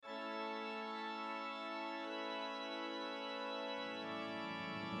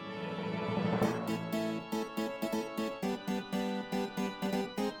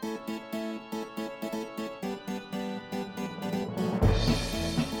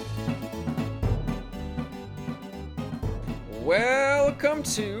Welcome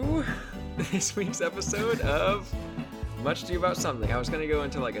to this week's episode of Much Ado About Something. I was going to go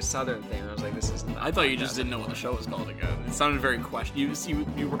into like a southern thing, and I was like, this is not. I thought you just didn't know what the show was called again. It sounded very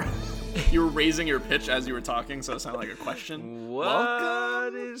you were raising your pitch as you were talking, so it sounded like a question.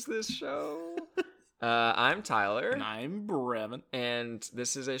 What is this show? I'm Tyler. And I'm Brevin. And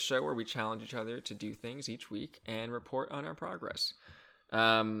this is a show where we challenge each other to do things each week and report on our progress.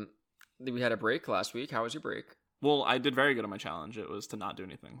 We had a break last week. How was your break? Well, I did very good on my challenge. It was to not do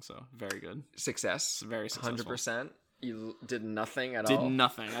anything, so very good. Success. Very successful. 100%. You did nothing at all? Did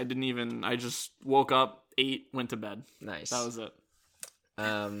nothing. I just woke up, ate, went to bed. Nice. That was it.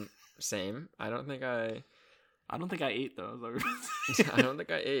 Same. I don't think I ate, though. I don't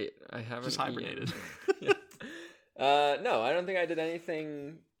think I ate. I haven't just hibernated. Yeah. No, I don't think I did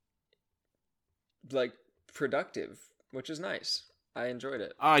anything like productive, which is nice. I enjoyed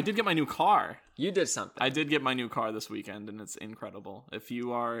it. I did get my new car. You did something. I did get my new car this weekend, and it's incredible. If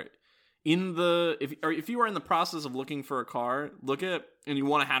you are in the process of looking for a car, and you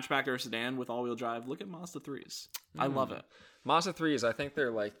want a hatchback or a sedan with all-wheel drive, look at Mazda 3s. I love it. Mazda 3s, I think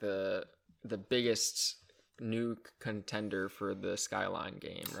they're like the biggest new contender for the Skyline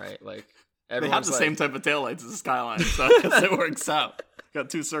game, right? Like they have the same type of taillights as the Skyline, so I guess it works out. Got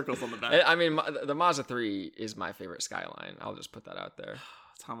two circles on the back. I mean, the Mazda 3 is my favorite Skyline. I'll just put that out there.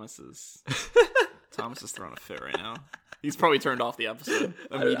 Thomas is throwing a fit right now. He's probably turned off the episode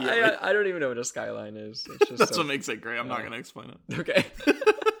immediately. I don't even know what a Skyline is. It's just That's what makes it great. I'm not going to explain it. Okay.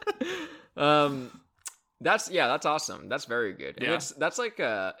 That's awesome. That's very good. And yeah. That's like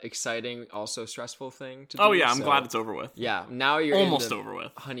a exciting, also stressful thing to do. Oh yeah, I'm glad it's over with. Yeah, now you're almost in the over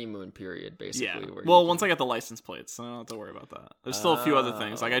with. honeymoon period, basically. Yeah. Where well, once I get the license plates, so I don't have to worry about that. There's still a few other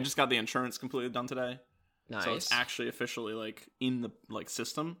things. Like I just got the insurance completely done today. Nice. So it's actually officially like in the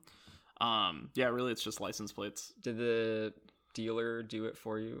system. Yeah, really, it's just license plates. Did the dealer do it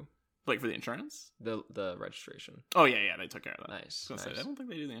for you? Like for the insurance? The registration. Oh yeah, they took care of that. Nice. I don't think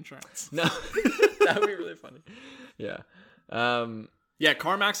they do the insurance. No, that would be really funny. Yeah. Yeah,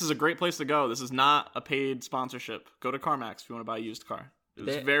 CarMax is a great place to go. This is not a paid sponsorship. Go to CarMax if you want to buy a used car.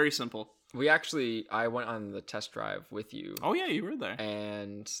 It's very simple. I went on the test drive with you. Oh yeah, you were there.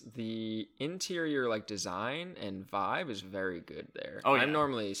 And the interior like design and vibe is very good there. Oh yeah. I'm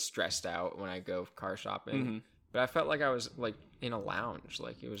normally stressed out when I go car shopping. Mm-hmm. But I felt like I was like in a lounge.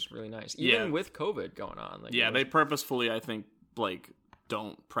 Like it was really nice. Even with COVID going on. Like, they purposefully, I think, like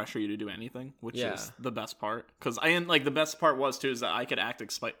don't pressure you to do anything, which is the best part. Because the best part was too is that I could act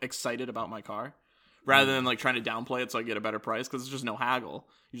excited about my car rather than like trying to downplay it so I get a better price, because there's just no haggle.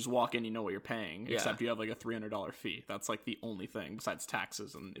 You just walk in, you know what you're paying, except you have like a $300 fee. That's like the only thing besides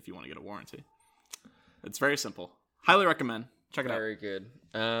taxes and if you want to get a warranty. It's very simple. Highly recommend. Check it out. Very good.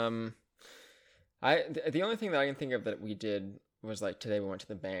 The only thing that I can think of that we did was like today we went to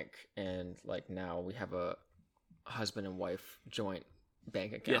the bank, and like now we have a husband and wife joint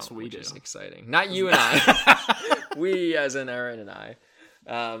bank account. Yes, which is exciting. Not you and I. We, as in Aaron and I.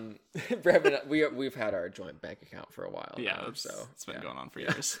 Brevin, we've had our joint bank account for a while. Yeah, now, so it's been going on for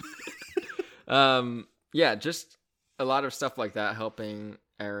years. Just a lot of stuff like that helping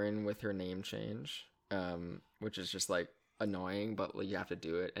Erin with her name change, which is just like annoying, but like, you have to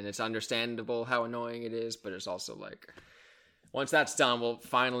do it, and it's understandable how annoying it is, but it's also like once that's done, we'll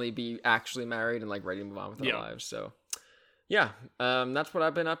finally be actually married and like ready to move on with our lives. So that's what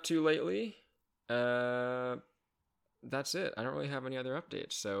I've been up to lately. That's it. I don't really have any other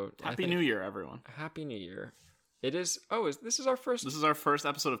updates. So Happy New Year, everyone. Happy New Year. It is. This is our first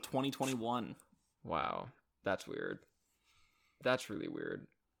episode of 2021. Wow, that's weird. That's really weird.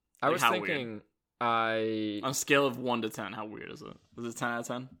 I was thinking. On a scale of 1 to 10, how weird is it? Is it 10 out of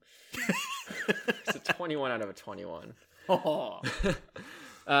 10? It's a 21 out of a 21. Oh.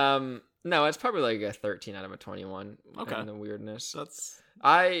 No, it's probably like a 13 out of a 21. Okay. And the weirdness.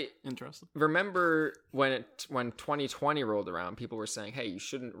 I interesting. Remember when 2020 rolled around, people were saying, "Hey, you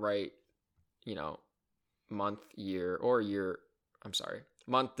shouldn't write, month, year, or year. I'm sorry,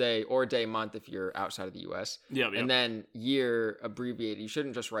 month, day, or day, month if you're outside of the U.S. Yeah. And then year abbreviated. You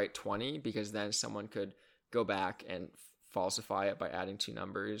shouldn't just write 20 because then someone could go back and falsify it by adding 2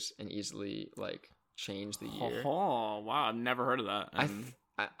 numbers and easily like change the year." Oh wow, I've never heard of that.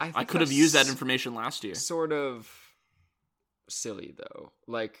 I could have used that information last year. Sort of silly though.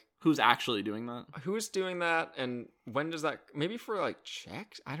 Like, who's actually doing that? Who's doing that, and when does that? Maybe for like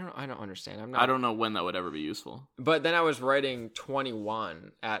checks. I don't understand. I don't know when that would ever be useful. But then I was writing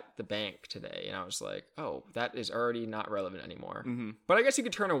 21 at the bank today, and I was like, oh, that is already not relevant anymore. Mm-hmm. But I guess you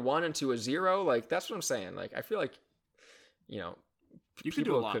could turn a 1 into a 0. Like, that's what I'm saying. Like, I feel like, you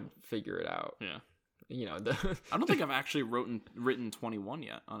people could figure it out. Yeah. I don't think I've actually written 21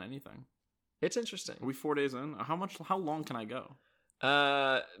 yet on anything. It's interesting. Are we 4 days in? How long can I go?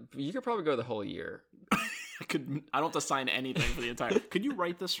 You could probably go the whole year. I don't have to sign anything for the entire. Could you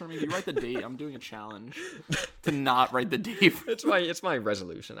write this for me? Can you write the date? I'm doing a challenge to not write the date. It's my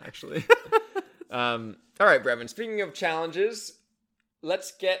resolution, actually. All right, Brevin. Speaking of challenges,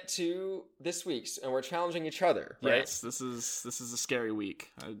 let's get to this week's, and we're challenging each other, right? Yes, this is a scary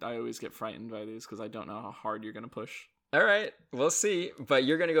week. I always get frightened by these because I don't know how hard you're gonna push. All right, we'll see. But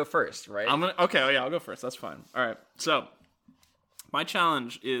you're gonna go first, right? Okay. Oh yeah, I'll go first. That's fine. All right. So my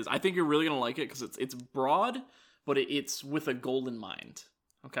challenge is, I think you're really gonna like it because it's broad, but it's with a goal in mind.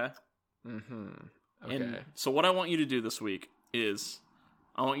 Okay. Mm-hmm. Okay. And so what I want you to do this week is,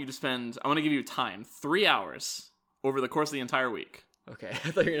 I want to give you time, 3 hours over the course of the entire week. Okay, I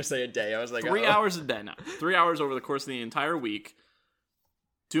thought you were gonna say a day. I was like, 3 hours a day. No, 3 hours over the course of the entire week,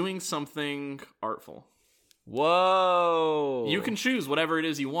 doing something artful. Whoa! You can choose whatever it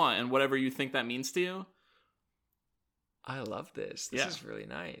is you want and whatever you think that means to you. I love this. This is really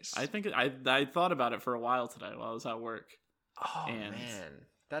nice. I think I thought about it for a while today while I was at work. Oh man,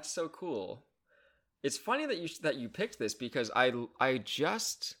 that's so cool. It's funny that you picked this because I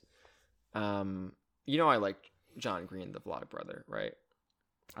just I like John Green, the Vlogbrother, right?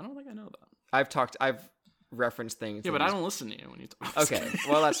 I don't think I know that. I've referenced things. Yeah, but I don't listen to you when you talk. Okay,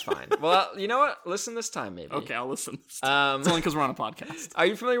 well that's fine. Well, you know what? Listen this time, maybe. Okay, I'll listen. It's only because we're on a podcast. Are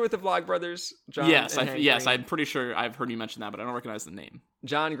you familiar with the Vlogbrothers, John? Yes, I'm pretty sure I've heard you mention that, but I don't recognize the name.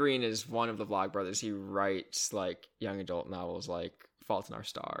 John Green is one of the Vlogbrothers. He writes like young adult novels like Fault in Our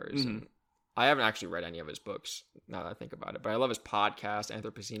Stars. Mm-hmm. And I haven't actually read any of his books now that I think about it, but I love his podcast,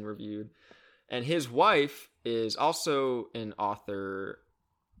 Anthropocene Reviewed. And his wife is also an author,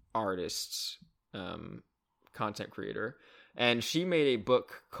 artist, content creator, and she made a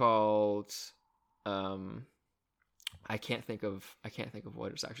book called I can't think of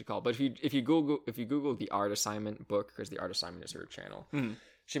what it's actually called, but if you Google the Art Assignment book, because the Art Assignment is her channel,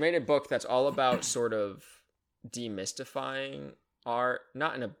 she made a book that's all about sort of demystifying art,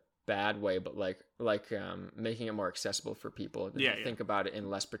 not in a bad way, but like making it more accessible for people to think about it in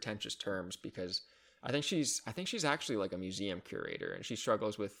less pretentious terms, because I think she's actually like a museum curator, and she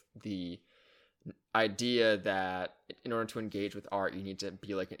struggles with the idea that in order to engage with art you need to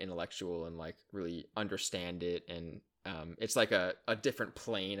be like an intellectual and like really understand it, and it's like a different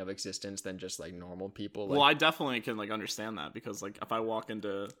plane of existence than just like normal people. Well, I definitely can like understand that, because like if I walk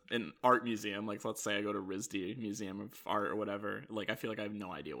into an art museum, like let's say I go to RISD Museum of Art or whatever, like I feel like I have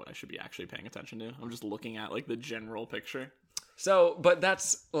no idea what I should be actually paying attention to. I'm just looking at like the general picture. So, but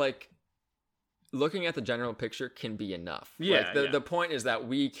that's like, looking at the general picture can be enough. Yeah, like the point is that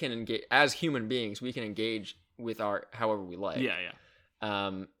we can engage as human beings. We can engage with art however we like. Yeah.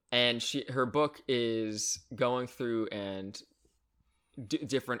 And her book is going through and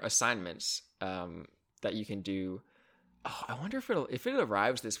different assignments that you can do. Oh, I wonder if it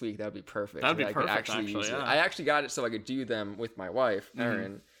arrives this week. That would be perfect. That'd be perfect. I could actually use it. I actually got it so I could do them with my wife,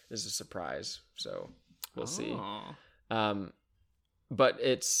 Erin. This is a surprise, so we'll see. But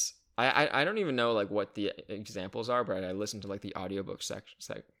it's. I don't even know like what the examples are, but I listened to like the audiobook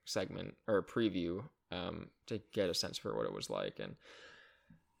segment or preview to get a sense for what it was like. And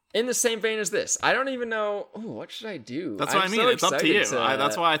in the same vein as this, I don't even know. Oh, what should I do? That's what I mean. It's up to you.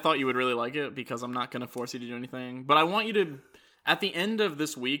 That's why I thought you would really like it, because I'm not going to force you to do anything. But I want you to, at the end of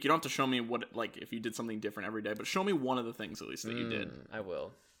this week, you don't have to show me what, like, if you did something different every day, but show me one of the things at least that you did. I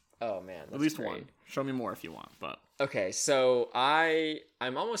will. Oh man, that's at least great. one. Show me more if you want, but okay. So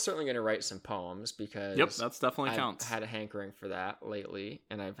I'm almost certainly going to write some poems, because that's definitely counts. I've had a hankering for that lately,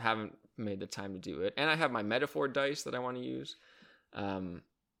 and I haven't made the time to do it. And I have my metaphor dice that I want to use. I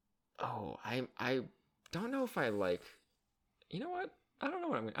don't know if I like. You know what? I don't know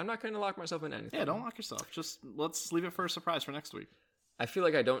what I'm not going to lock myself in anything. Yeah, don't lock yourself. Just let's leave it for a surprise for next week. I feel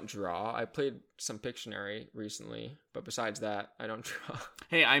like I don't draw. I played some Pictionary recently, but besides that, I don't draw.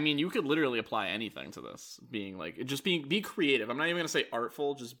 Hey, I mean, you could literally apply anything to this. Be creative. I'm not even going to say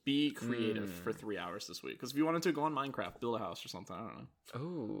artful. Just be creative for 3 hours this week. Because if you wanted to go on Minecraft, build a house or something, I don't know.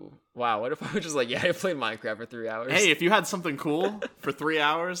 Oh, wow. What if I was just like, I played Minecraft for 3 hours? Hey, if you had something cool for 3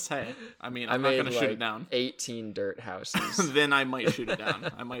 hours, hey, I mean, I'm not going to shoot it down. 18 dirt houses. Then I might shoot it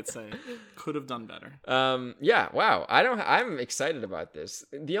down. I might say, could have done better. Yeah, wow. I'm excited about this.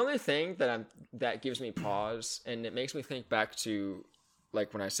 The only thing that gives me pause, and it makes me think back to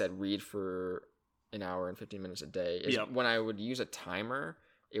like when I said read for an hour and 15 minutes a day, is when I would use a timer,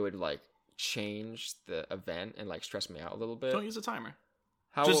 it would like change the event and like stress me out a little bit. Don't use a timer.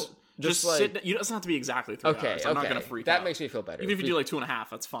 How just like, sit. You doesn't have to be exactly 3 hours. I'm not gonna freak out. That makes me feel better. Even if you do like 2.5,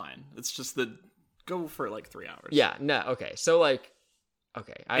 that's fine. It's just the go for like 3 hours. Yeah, no, okay. So like,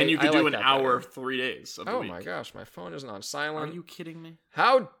 okay. And you could do like an that hour better. 3 days of the week. Oh my gosh, my phone isn't on silent. Are you kidding me?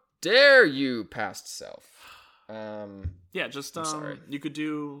 How dare you, past self? Yeah, just I'm sorry. you could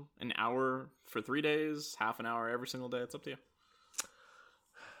do an hour for 3 days, half an hour every single day. It's up to you.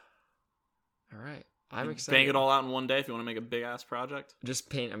 All right. I'm excited. Bang it all out in one day if you want to make a big ass project. Just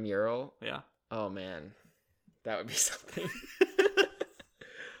paint a mural. Yeah. Oh man, that would be something.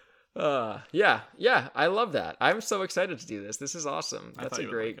 Yeah, I love that. I'm so excited to do this. This is awesome. That's a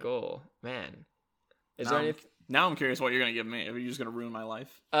great goal, man. Is there anything? Now I'm curious what you're gonna give me. Are you just gonna ruin my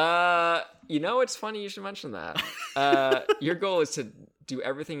life? It's funny you should mention that. Your goal is to do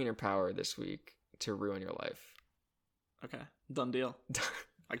everything in your power this week to ruin your life. Okay, done deal.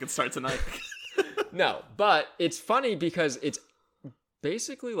 I can start tonight. No, but it's funny because it's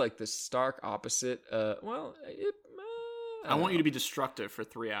basically like the stark opposite. I want you to be destructive for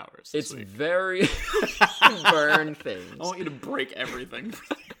 3 hours. It's week. very burn things. I want you to break everything.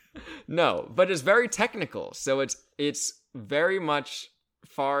 No, but it's very technical. So it's very much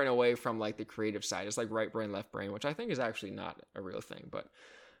far and away from like the creative side. It's like right brain, left brain, which I think is actually not a real thing, but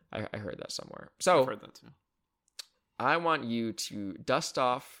I heard that somewhere. So I've heard that too. I want you to dust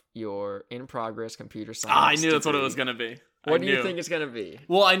off your in-progress computer science. I knew that's degree. what it was going to be. What do you think it's going to be?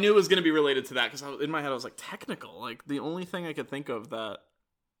 Well, I knew it was going to be related to that because in my head I was like, technical. Like, the only thing I could think of that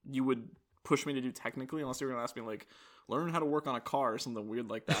you would push me to do technically, unless you were going to ask me, like, learn how to work on a car or something weird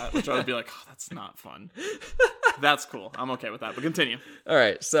like that, which I would be like, oh, that's not fun. That's cool. I'm okay with that, but continue. All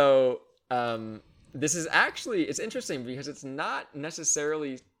right, so this is actually, it's interesting because it's not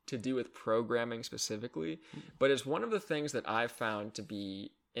necessarily to do with programming specifically, but it's one of the things that I found to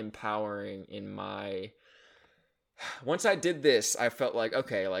be empowering in my... Once I did this, I felt like,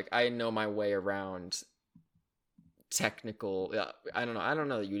 okay, like I know my way around technical... I don't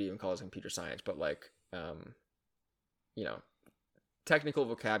know that you'd even call it computer science, but like, technical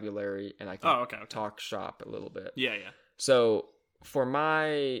vocabulary, and I can talk shop a little bit. Yeah. So I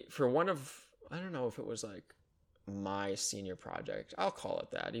don't know if it was like my senior project, I'll call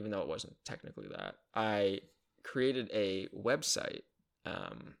it that, even though it wasn't technically that. I created a website.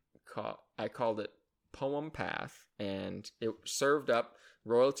 I called it Poem Path, and it served up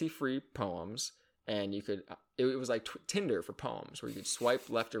royalty-free poems, and you could. It was like Tinder for poems, where you could swipe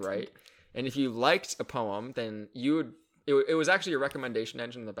left or right, and if you liked a poem, then you would. It was actually a recommendation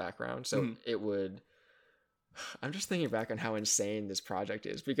engine in the background, so it would. I'm just thinking back on how insane this project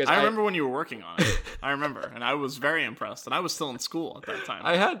is because I remember when you were working on it. I remember, and I was very impressed, and I was still in school at that time.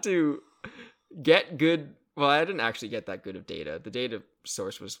 I had to get good. Well, I didn't actually get that good of data. The data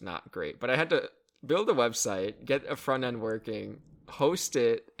source was not great, but I had to build a website, get a front end working, host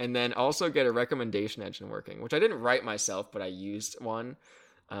it, and then also get a recommendation engine working, which I didn't write myself, but I used one.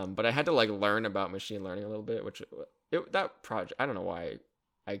 But I had to like learn about machine learning a little bit, that project, I don't know why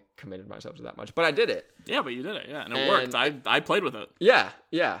I committed myself to that much, but I did it. Yeah, but you did it. Yeah, and it worked. I played with it. Yeah.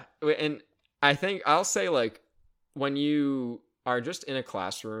 And I think I'll say like when you are just in a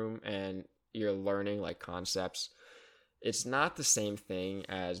classroom and you're learning like concepts, it's not the same thing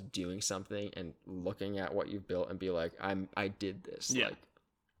as doing something and looking at what you've built and be like, I did this. Yeah. Like,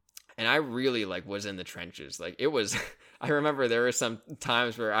 and I really like was in the trenches. Like it was, I remember there were some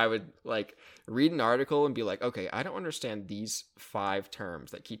times where I would like read an article and be like, okay, I don't understand these 5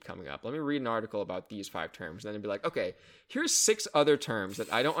 terms that keep coming up. Let me read an article about these 5 terms. And then it'd be like, okay, here's 6 other terms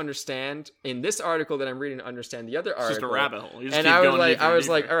that I don't understand in this article that I'm reading to understand the other article. It's just a rabbit hole. And I was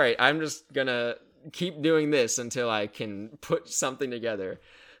like, all right, I'm just gonna keep doing this until I can put something together.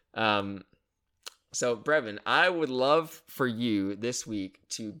 So, Brevin, I would love for you this week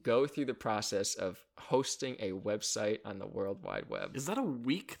to go through the process of hosting a website on the World Wide Web. Is that a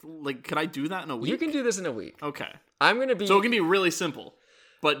week? Like, could I do that in a week? You can do this in a week. Okay. I'm going to be... So it can be really simple,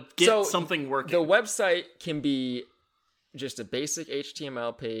 but get something working. The website can be just a basic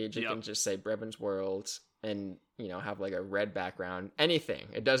HTML page. It can just say Brevin's World and, have like a red background. Anything.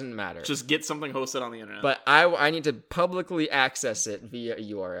 It doesn't matter. Just get something hosted on the internet. But I need to publicly access it via a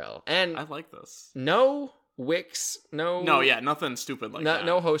URL. And I like this. No Wix, nothing stupid like that.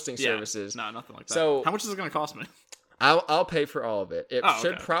 No hosting services. No, nothing like that. So how much is it going to cost me? I'll pay for all of it. It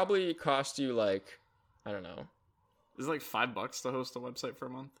should okay. probably cost you like, I don't know. Is it like $5 to host a website for a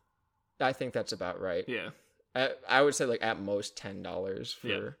month? I think that's about right. Yeah. I would say like at most $10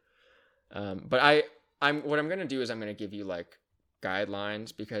 for. But what I'm going to do is I'm going to give you like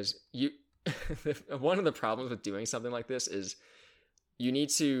guidelines because one of the problems with doing something like this is you need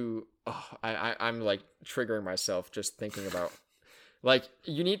to, I'm like triggering myself just thinking about Like,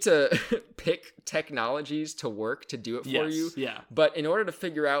 you need to pick technologies to work to do it for you. Yeah. But in order to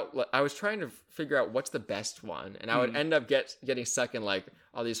figure out, like, I was trying to figure out what's the best one, and I would end up getting stuck in like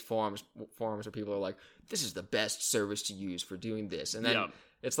all these forums where people are like, "This is the best service to use for doing this," and then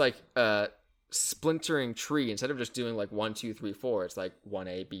it's like splintering tree. Instead of just doing like 1, 2, 3, 4, it's like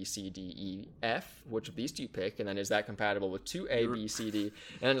 1A, B, C, D, E, F. Which of these do you pick? And then is that compatible with 2A, B, C, D?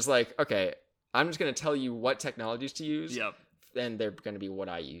 And it's like, okay, I'm just gonna tell you what technologies to use. Yep. And they're going to be what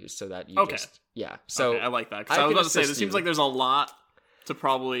I use, so that you So I like that, because I was about to say, it seems like there's a lot to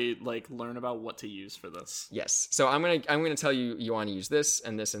probably like learn about what to use for this. Yes. So I'm gonna tell you want to use this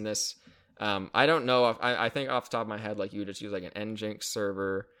and this and this. I don't know if I think off the top of my head, like, you just use like an Nginx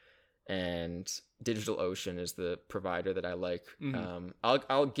server, and DigitalOcean is the provider that I like.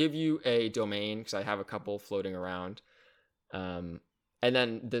 I'll give you a domain because I have a couple floating around. And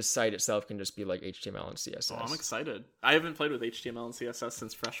then this site itself can just be like HTML and CSS. Oh, I'm excited. I haven't played with HTML and CSS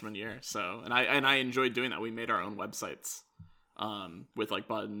since freshman year, so and I enjoyed doing that. We made our own websites, with like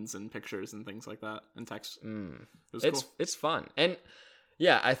buttons and pictures and things like that, and text. Cool. It's fun, and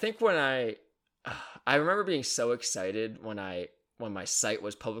yeah, I think when I remember being so excited when my site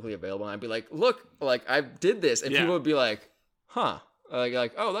was publicly available, and I'd be like, look, like, I did this, and people would be like, huh.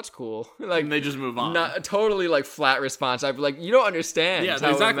 Like, oh, that's cool. Like, and they just move on. Not totally like flat response. I'd be like, you don't understand. Yeah,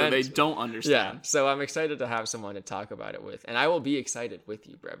 exactly. They don't understand. Yeah. So I'm excited to have someone to talk about it with, and I will be excited with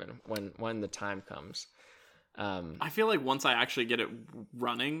you, Brevin, when the time comes. I feel like once I actually get it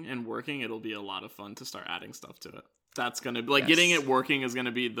running and working, it'll be a lot of fun to start adding stuff to it. That's gonna be like getting it working is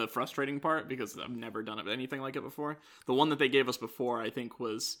gonna be the frustrating part, because I've never done anything like it before. The one that they gave us before, I think,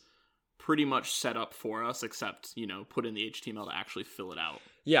 was pretty much set up for us, except, put in the HTML to actually fill it out.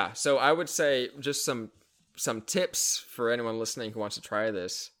 Yeah, so I would say just some tips for anyone listening who wants to try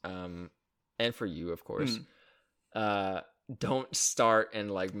this, and for you, of course. Don't start and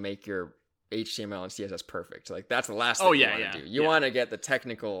like make your HTML and CSS perfect. Like, that's the last thing you want to do. You want to get the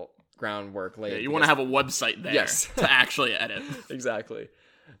technical groundwork laid. Yeah, you want to have a website there to actually edit. Exactly.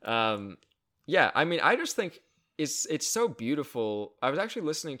 Yeah, I mean, I just think it's so beautiful. I was actually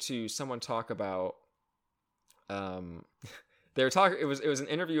listening to someone talk about they were talking, it was an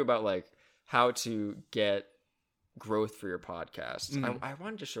interview about like how to get growth for your podcast. I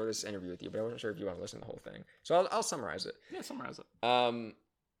wanted to share this interview with you, but I wasn't sure if you want to listen to the whole thing. So I'll summarize it. Yeah, summarize it.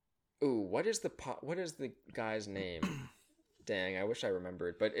 What is the guy's name? Dang, I wish I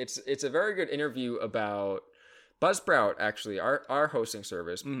remembered. But it's a very good interview about Buzzsprout, actually, our hosting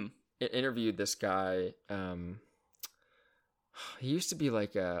service. Interviewed this guy. He used to be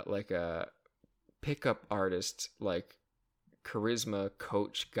like a pickup artist, like charisma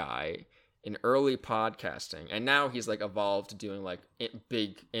coach guy in early podcasting, and now he's like evolved to doing like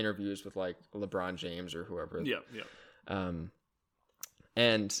big interviews with like LeBron James or whoever.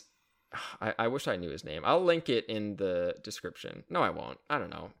 And I wish I knew his name. I'll link it in the description. No, I won't. I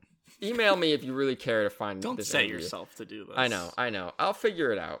don't know. Email me if you really care to find. Don't this set interview. Yourself to do this. I know. I'll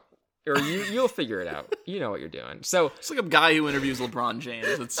figure it out. Or you'll figure it out. You know what you're doing. So it's like a guy who interviews LeBron James.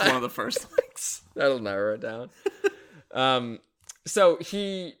 It's one of the first links. That'll narrow it down. So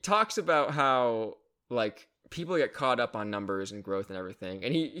he talks about how like people get caught up on numbers and growth and everything,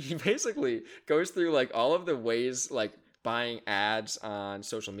 and he basically goes through like all of the ways, like buying ads on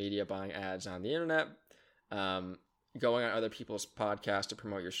social media, buying ads on the internet, going on other people's podcasts to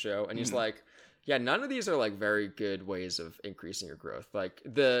promote your show, and he's like, yeah, none of these are like very good ways of increasing your growth. Like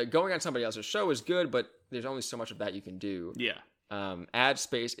the going on somebody else's show is good, but there's only so much of that you can do. Yeah. Ad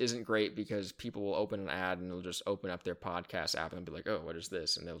space isn't great because people will open an ad and they'll just open up their podcast app and be like, oh, what is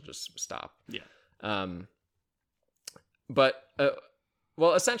this? And they'll just stop. Yeah.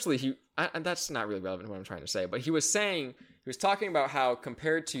 Well, essentially and that's not really relevant to what I'm trying to say, but he was talking about how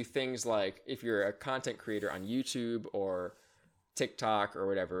compared to things like if you're a content creator on YouTube or TikTok or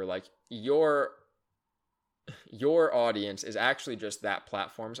whatever, like your audience is actually just that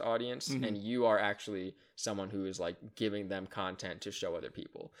platform's audience, and you are actually someone who is like giving them content to show other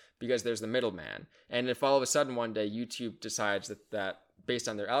people, because there's the middleman. And if all of a sudden one day YouTube decides that based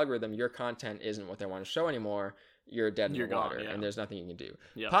on their algorithm your content isn't what they want to show anymore, you're dead in the water, and there's nothing you can do.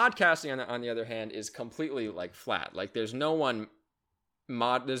 Podcasting on the other hand is completely like flat. Like there's no one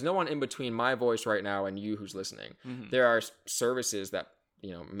in between my voice right now and you who's listening. There are services that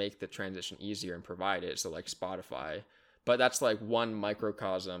make the transition easier and provide it, so like Spotify, but that's like one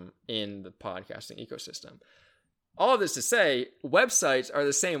microcosm in the podcasting ecosystem. All of this to say, websites are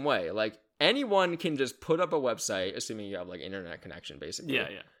the same way. Like anyone can just put up a website, assuming you have like internet connection, basically.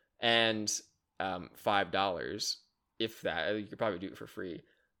 Yeah. And $5, if that, you could probably do it for free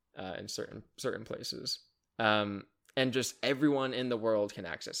in certain places. And and just everyone in the world can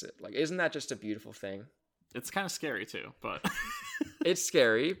access it. Like, isn't that just a beautiful thing? It's kind of scary too, but it's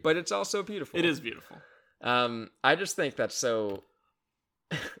scary, but it's also beautiful. It is beautiful. I just think that's so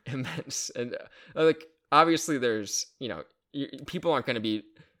immense, and like obviously there's people aren't going to be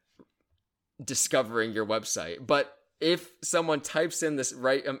discovering your website, but if someone types in this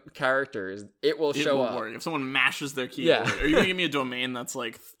right characters, it will show up. Work. If someone mashes their keyboard, are you gonna give me a domain that's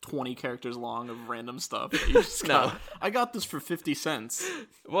like 20 characters long of random stuff? You just I got this for 50 cents.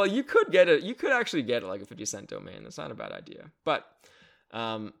 Well, you could get it. You could actually get like a 50-cent domain. That's not a bad idea. But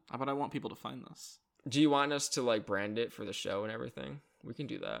I want people to find this. Do you want us to like brand it for the show and everything? We can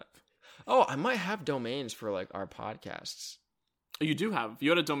do that. Oh, I might have domains for like our podcasts. You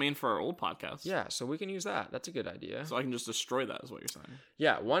had a domain for our old podcast. Yeah, so we can use that. That's a good idea. So I can just destroy that, is what you're saying.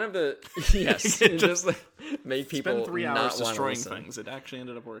 Yeah, one of the just like, make people spend 3 hours not destroying things. It actually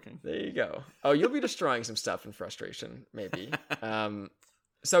ended up working. There you go. Oh, you'll be destroying some stuff in frustration, maybe.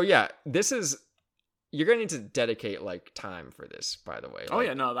 So yeah, you're gonna need to dedicate like time for this. By the way. Oh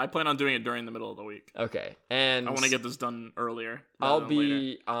yeah, no, I plan on doing it during the middle of the week. Okay, and I want to get this done earlier. I'll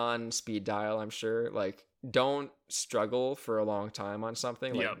be on speed dial. I'm sure. Like, don't struggle for a long time on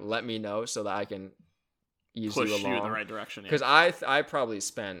something. Like, let me know so that I can push you in the right direction. Because I probably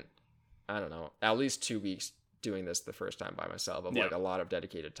spent, I don't know, at least 2 weeks doing this the first time by myself of like a lot of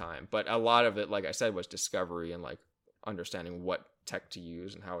dedicated time. But a lot of it, like I said, was discovery and like understanding what tech to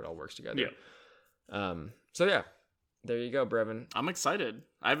use and how it all works together. Yeah. So yeah, there you go, Brevin. I'm excited.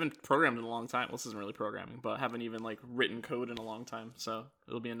 I haven't programmed in a long time. Well, this isn't really programming, but I haven't even like written code in a long time. So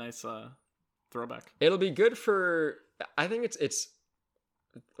it'll be a nice throwback. It'll be good for, I think it's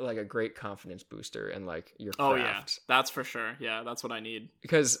like a great confidence booster and like your craft. Oh yeah, that's for sure. Yeah, that's what I need.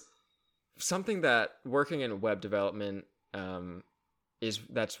 Because something that working in web development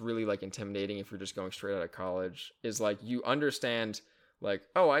that's really like intimidating if you're just going straight out of college is like you understand like,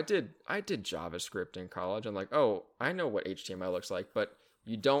 oh, I did JavaScript in college and like, oh, I know what HTML looks like, but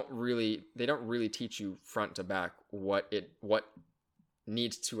they don't really teach you front to back what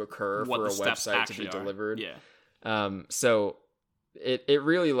needs to occur for a website to be delivered. Yeah. So it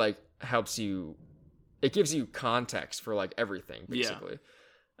really like helps you. It gives you context for like everything basically.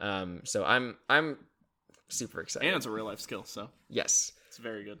 Yeah. So I'm super excited. And it's a real life skill. So yes, it's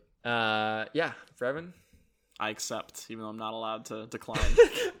very good. Yeah, Brevin. I accept, even though I'm not allowed to decline.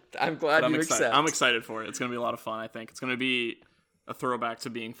 I'm glad you accept. I'm excited for it. It's going to be a lot of fun, I think. It's going to be a throwback to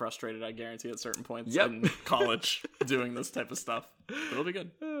being frustrated, I guarantee, at certain points in college doing this type of stuff. But it'll be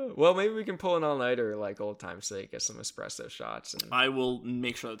good. Well, maybe we can pull an all-nighter, like old time's sake, get some espresso shots. And I will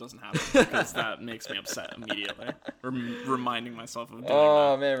make sure that doesn't happen, because that makes me upset immediately. Reminding myself of doing that.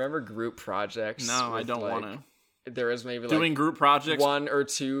 Oh, man, remember group projects? No, I don't want to. There was maybe doing group projects, 1 or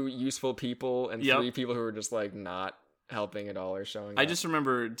 2 useful people and 3 people who were just like not helping at all or showing I just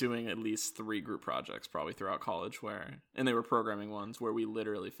remember doing at least 3 group projects probably throughout college and they were programming ones where we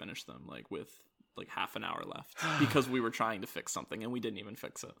literally finished them like with like half an hour left because we were trying to fix something and we didn't even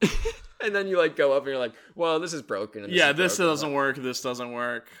fix it. And then you like go up and you're like, well, this is broken. And this doesn't work. This doesn't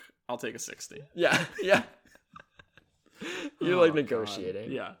work. I'll take a 60. Yeah. You're like negotiating.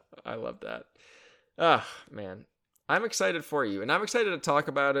 God. Yeah. I love that. Oh, man. I'm excited for you, and I'm excited to talk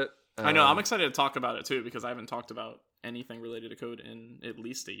about it. I know, I'm excited to talk about it, too, because I haven't talked about anything related to code in at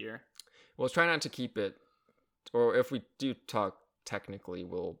least a year. We'll try not to keep it, or if we do talk technically,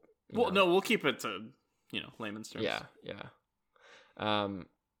 we'll keep it to, layman's terms. Yeah.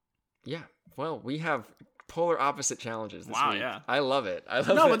 Well, we have polar opposite challenges this week. Yeah. I love it.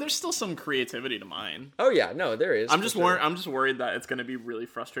 But there's still some creativity to mine. Oh yeah, no, there is. I'm just worried that it's going to be really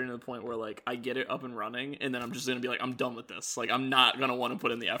frustrating to the point where like I get it up and running and then I'm just going to be like, I'm done with this. Like I'm not going to want to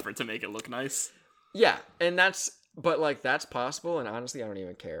put in the effort to make it look nice. Yeah, and that's possible, and honestly I don't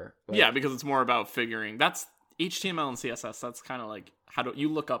even care. Like, because it's more about figuring. That's HTML and CSS. That's kind of like you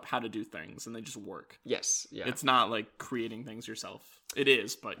look up how to do things and they just work. Yes, yeah. It's not like creating things yourself. It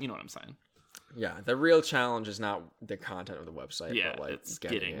is, but you know what I'm saying. Yeah, the real challenge is not the content of the website, but like it's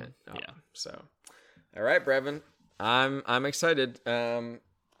getting it up. Yeah. So, all right, Brevin, I'm excited.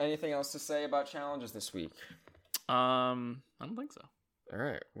 Anything else to say about challenges this week? I don't think so. All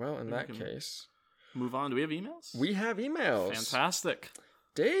right. Well, in that case, move on. Do we have emails? We have emails. Fantastic.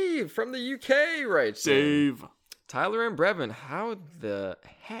 Dave from the UK writes. Dave. Tyler and Brevin, how the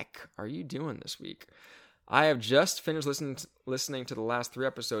heck are you doing this week? I have just finished listening to the last 3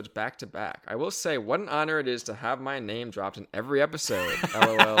 episodes back to back. I will say, what an honor it is to have my name dropped in every episode.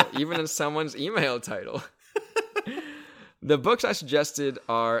 LOL, even in someone's email title. The books I suggested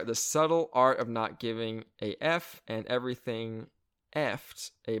are The Subtle Art of Not Giving a F and Everything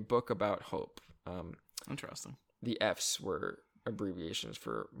Effed, a book about hope. Interesting. the F's were abbreviations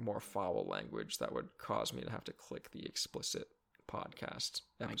for more foul language that would cause me to have to click the explicit podcast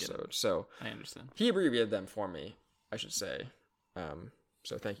episode. So I understand. He abbreviated them for me, I should say.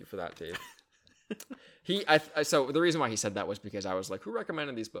 So thank you for that, Dave. So the reason why he said that was because I was like, who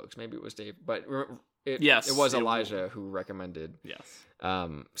recommended these books? Maybe it was Dave, but it was Elijah who recommended. Yes.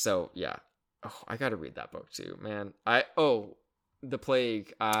 So yeah. Oh, I got to read that book too, man. The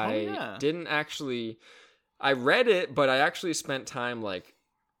Plague. Didn't actually. I read it, but I actually spent time like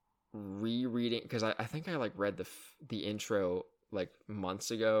rereading because I think I like read the intro like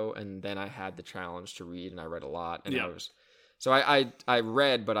months ago, and then I had the challenge to read, and I read a lot, and I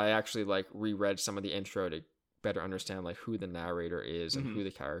read, but I actually like reread some of the intro to better understand like who the narrator is and who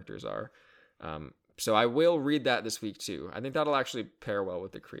the characters are. So I will read that this week too. I think that'll actually pair well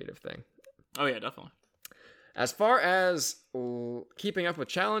with the creative thing. Oh yeah, definitely. As far as keeping up with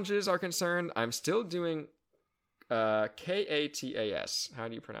challenges are concerned, I'm still doing KATAS. How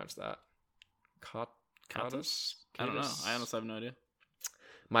do you pronounce that? Katas? I don't know. I honestly have no idea.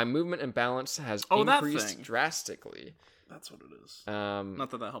 My movement and balance has increased drastically. That's what it is.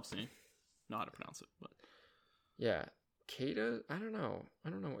 Not that helps me know how to pronounce it, but yeah, Kata. I don't know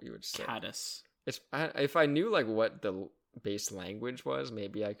what you would say. Catus. If I knew like what the base language was,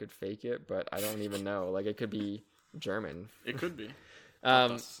 maybe I could fake it, but I don't even know. Like it could be German. It could be.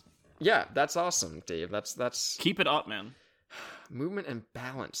 Yeah, that's awesome, Dave. That's keep it up, man. Movement and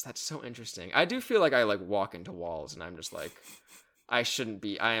balance. That's so interesting. I do feel like I like walk into walls and I'm just like, I shouldn't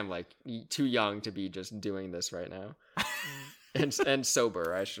be. I am like too young to be just doing this right now, and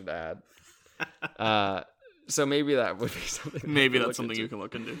sober. I should add. So maybe that would be something. Maybe that's something you can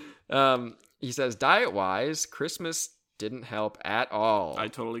look into. He says, diet wise, Christmas didn't help at all. I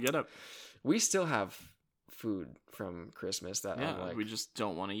totally get it. We still have food from Christmas that we just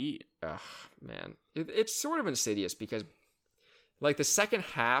don't want to eat. Ugh, man, it's sort of insidious because like the second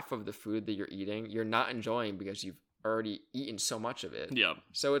half of the food that you're eating, you're not enjoying because you've already eaten so much of it. Yeah.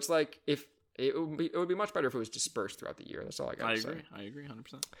 So it's like if it would be much better if it was dispersed throughout the year. That's all I got to say. I agree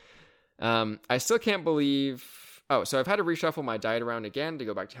 100%. I still can't believe. Oh, so I've had to reshuffle my diet around again to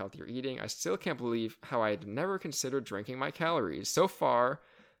go back to healthier eating. I still can't believe how I had never considered drinking my calories so far.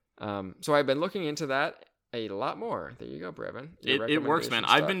 So I've been looking into that a lot more. There you go, Brevin. It works, man.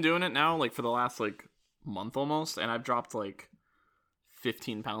 I've been doing it now like for the last like month almost, and I've dropped like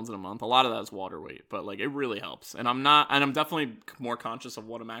 15 pounds in a month. A lot of that is water weight, but like it really helps. And I'm definitely more conscious of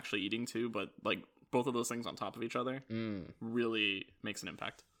what I'm actually eating too, but like both of those things on top of each other really makes an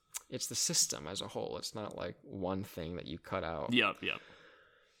impact. It's the system as a whole. It's not like one thing that you cut out. Yep.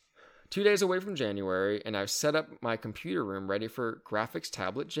 2 days away from January, and I've set up my computer room ready for graphics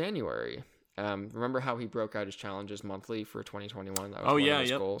tablet January. Remember how he broke out his challenges monthly for 2021? That was one of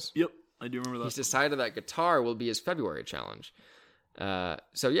his goals. Yep, I do remember that. He's decided that guitar will be his February challenge.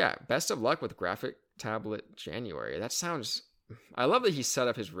 So yeah, best of luck with graphic tablet January. That sounds... I love that he set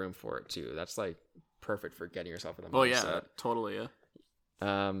up his room for it too. That's like perfect for getting yourself in the mindset. Oh yeah, totally, yeah.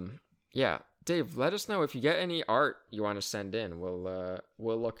 Yeah, Dave, let us know if you get any art you want to send in. We'll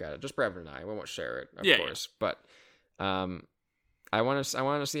look at it. Just Brevin and I. We won't share it, of course. Yeah. But I want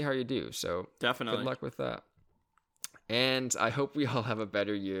to see how you do. So definitely good luck with that. And I hope we all have a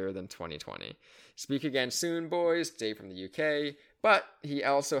better year than 2020. Speak again soon, boys. Dave from the UK. But he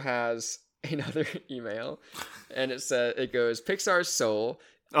also has another email, and it goes, Pixar's Soul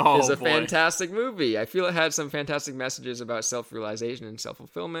is a fantastic movie. I feel it had some fantastic messages about self-realization and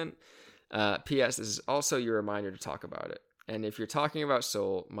self-fulfillment. P.S. This is also your reminder to talk about it. And if you're talking about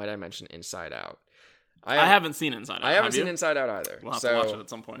Soul, might I mention Inside Out? I haven't seen Inside Out. I haven't seen Inside Out either. We'll have to watch it at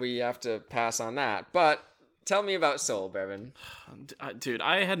some point. We have to pass on that. But tell me about Soul, Brevin. Dude,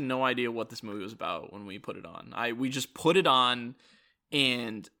 I had no idea what this movie was about when we put it on. We just put it on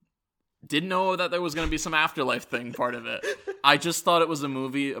and didn't know that there was going to be some afterlife thing part of it. I just thought it was a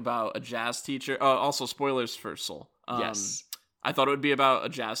movie about a jazz teacher. Also, spoilers for Soul. Yes. I thought it would be about a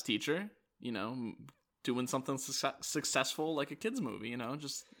jazz teacher, doing something successful like a kid's movie,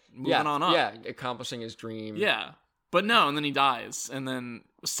 just moving on up. Yeah, accomplishing his dream. Yeah. But no, and then he dies. And then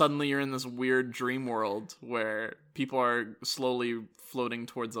suddenly you're in this weird dream world where people are slowly floating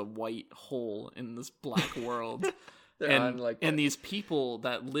towards a white hole in this black world. And these people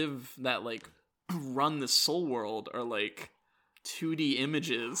that run this soul world are like 2D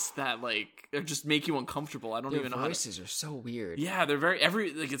images that like are just make you uncomfortable. I don't even know how voices are so weird. Yeah, they're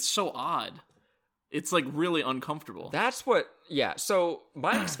it's so odd. It's like really uncomfortable. That's what so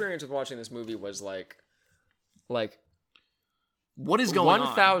my experience with watching this movie was like what is going on?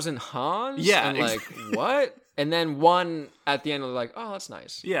 1,000 Hans? Yeah. And like what? And then one at the end of like, oh, that's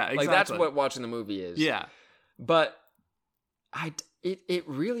nice. Yeah, exactly. Like that's what watching the movie is. Yeah. But it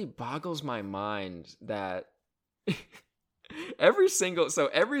really boggles my mind that every single,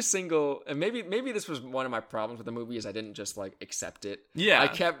 and maybe this was one of my problems with the movie is I didn't just like accept it. Yeah. I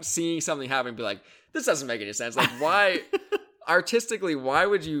kept seeing something happen and be like, this doesn't make any sense. Like, why artistically, why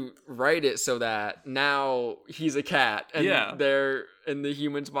would you write it so that now he's a cat and they're in the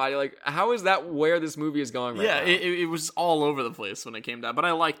human's body? Like, how is that where this movie is going right now? Yeah, it was all over the place when it came down, but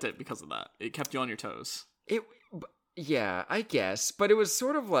I liked it because of that. It kept you on your toes. Yeah, I guess, but it was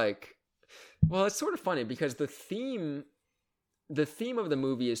sort of like, well, it's sort of funny because the theme of the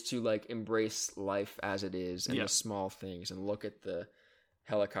movie is to like embrace life as it is and the small things and look at the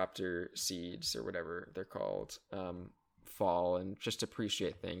helicopter seeds or whatever they're called fall and just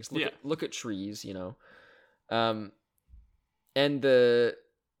appreciate things. Look at trees, you know. And the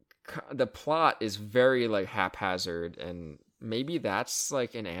plot is very like haphazard, and maybe that's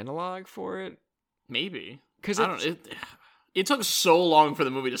like an analog for it. Maybe. Because it took so long for the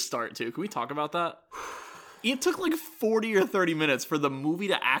movie to start, too. Can we talk about that? It took like 40 or 30 minutes for the movie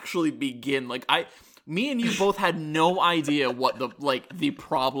to actually begin. Like, me and you both had no idea what the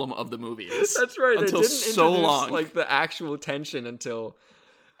problem of the movie is. That's right. Until it didn't so introduce, long. Like, the actual tension until...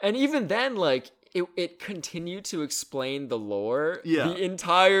 And even then, like, it continued to explain the lore the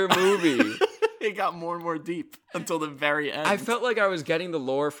entire movie. It got more and more deep until the very end. I felt like I was getting the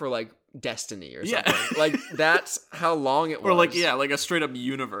lore for, like, Destiny or something. Like, that's how long it was. Or like a straight up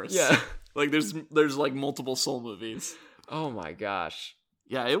universe. Yeah. Like there's like multiple Soul movies. Oh my gosh.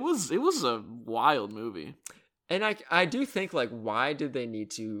 Yeah, it was a wild movie. And I do think, like, why did they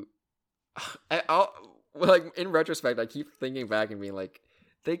need to like, in retrospect, I keep thinking back and being like,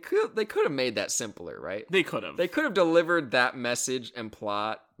 they could have made that simpler, right? They could have delivered that message and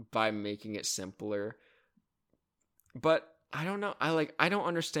plot by making it simpler. But I don't know. I don't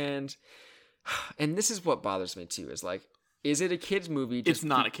understand. And this is what bothers me too, is like, is it a kid's movie? It's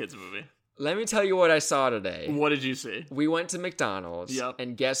not a kid's movie. Let me tell you what I saw today. What did you see? We went to McDonald's,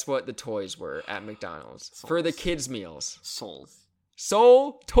 and guess what the toys were at McDonald's for the kids' meals?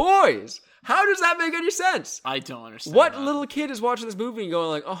 Soul toys. How does that make any sense? I don't understand. What little kid is watching this movie and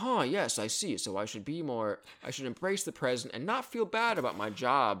going like, yes, I see. So I should embrace the present and not feel bad about my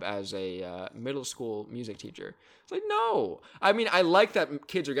job as a middle school music teacher. It's like, no. I mean, I like that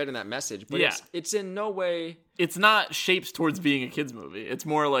kids are getting that message, but it's in no way. It's not shaped towards being a kid's movie. It's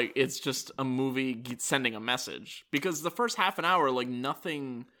more like it's just a movie sending a message. Because the first half an hour, like,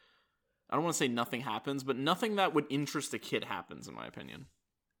 nothing, I don't want to say nothing happens, but nothing that would interest a kid happens, in my opinion.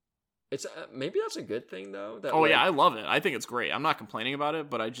 It's maybe that's a good thing though. I love it. I think it's great. I'm not complaining about it,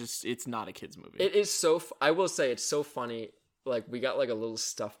 but it's not a kid's movie. It is so. I will say it's so funny. Like, we got like a little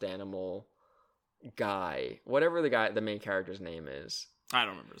stuffed animal guy, whatever the main character's name is. I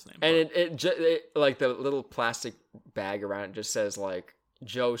don't remember his name. And it like the little plastic bag around it just says like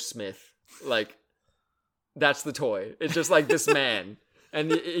Joe Smith. Like, that's the toy. It's just like this man. And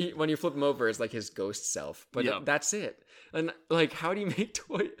when you flip him over, it's like his ghost self. But that's it. And like, how do you make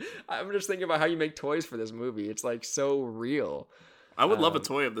toys? I'm just thinking about how you make toys for this movie. It's like so real. I would love a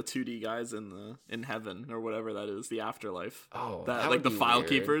toy of the 2D guys in heaven or whatever that is, the afterlife. Oh, that like the file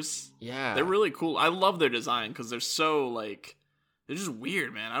keepers. Yeah, they're really cool. I love their design because they're so like they're just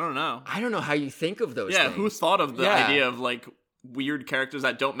weird, man. I don't know how you think of those. Yeah, things. Who thought of the idea of like weird characters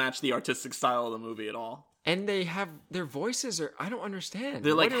that don't match the artistic style of the movie at all? And they have their voices I don't understand.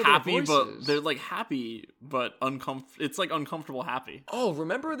 They're like happy, but uncomfortable. It's like uncomfortable happy. Oh,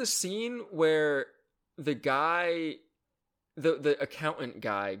 remember the scene where the guy, the accountant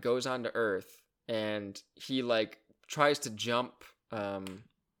guy, goes onto Earth and he like tries to jump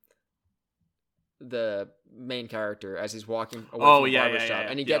the main character as he's walking away from the barbershop,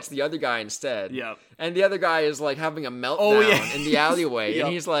 and he gets the other guy instead. Yeah, and the other guy is like having a meltdown in the alleyway,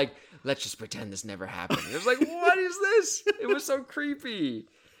 and he's like, let's just pretend this never happened. It was like, what is this? It was so creepy.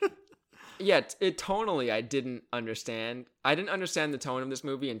 Yeah, tonally, I didn't understand. I didn't understand the tone of this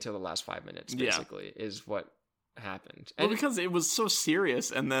movie until the last 5 minutes, basically, is what happened. And because it was so serious,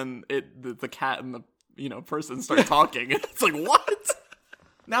 and then the cat and the person start talking. It's like, what?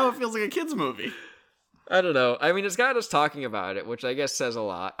 Now it feels like a kid's movie. I don't know. I mean, it's got us talking about it, which I guess says a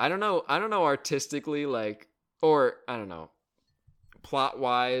lot. I don't know artistically, like, or I don't know, plot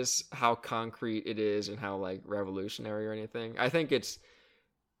wise, how concrete it is and how like revolutionary or anything. I think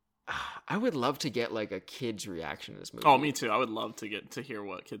I would love to get like a kid's reaction to this movie. Oh, me too. I would love to hear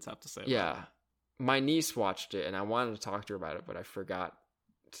what kids have to say about it. My niece watched it and I wanted to talk to her about it, but I forgot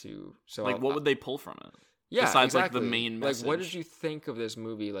to. So like, what would they pull from it? Yeah, besides exactly. like the main message. Like, what did you think of this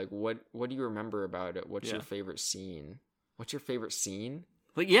movie? Like, what do you remember about it? What's your favorite scene? What's your favorite scene?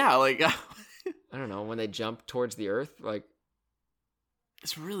 Like, yeah, like I don't know, when they jump towards the earth, like,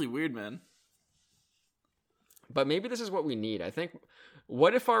 it's really weird, man. But maybe this is what we need. I think,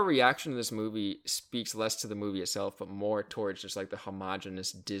 what if our reaction to this movie speaks less to the movie itself, but more towards just like the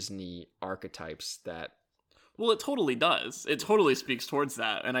homogenous Disney archetypes that... Well, it totally does. It totally speaks towards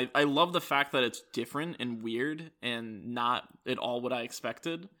that. And I love the fact that it's different and weird and not at all what I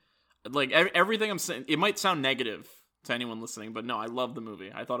expected. Like, everything I'm saying, it might sound negative to anyone listening, but no, I love the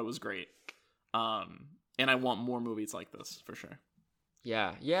movie. I thought it was great. And I want more movies like this, for sure.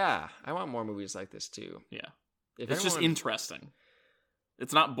 Yeah. I want more movies like this, too. Yeah. It's just interesting.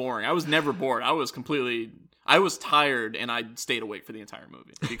 It's not boring. I was never bored. I was tired, and I stayed awake for the entire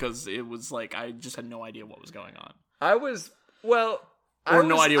movie because it was like I just had no idea what was going on. I was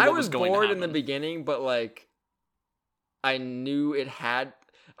bored in the beginning, but like I knew it had.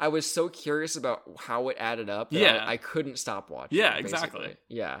 I was so curious about how it added up that I couldn't stop watching. Yeah, exactly.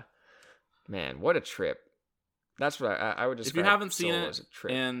 Yeah, man, what a trip! That's what I would describe. If you haven't seen Soul it as a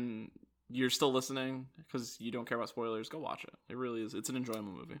trip. and you're still listening because you don't care about spoilers, go watch it. It really is. It's an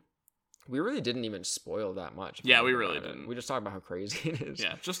enjoyable movie. We really didn't even spoil that much. Yeah, we really didn't. We just talked about how crazy it is.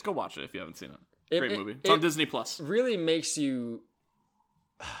 Yeah, just go watch it if you haven't seen it. Great movie. It's on Disney Plus. Really makes you...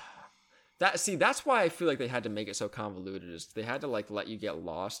 That's why I feel like they had to make it so convoluted. Is they had to like let you get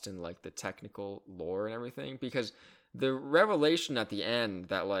lost in like the technical lore and everything, because the revelation at the end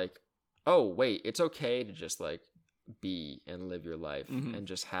that like, oh wait, it's okay to just like be and live your life and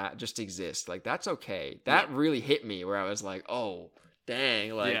just exist. Like that's okay. That really hit me where I was like, oh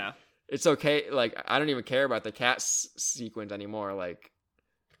dang, like it's okay. Like I don't even care about the cat sequence anymore. Like,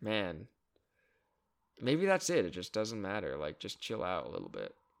 man, maybe that's it. It just doesn't matter. Like just chill out a little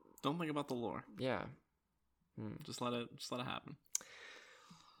bit. Don't think about the lore. Yeah. Just let it happen.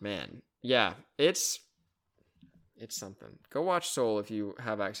 Man. Yeah. It's something. Go watch Soul if you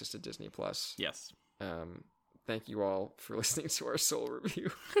have access to Disney Plus. Yes. Thank you all for listening to our Soul review.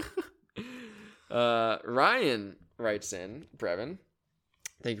 Ryan writes in, Brevin.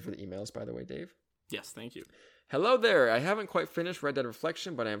 Thank you for the emails, by the way, Dave. Yes, thank you. Hello there. I haven't quite finished Red Dead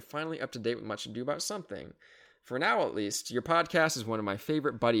Reflection, but I am finally up to date with Much Ado About Something. For now, at least, your podcast is one of my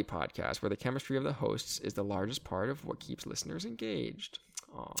favorite buddy podcasts, where the chemistry of the hosts is the largest part of what keeps listeners engaged.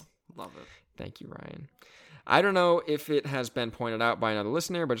 Aw, love it. Thank you, Ryan. I don't know if it has been pointed out by another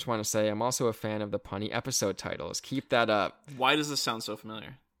listener, but just want to say I'm also a fan of the punny episode titles. Keep that up. Why does this sound so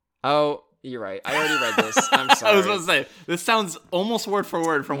familiar? Oh, you're right. I already read this. I'm sorry. I was about to say, this sounds almost word for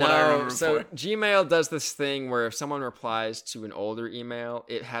word from what I remember so before. Gmail does this thing where if someone replies to an older email,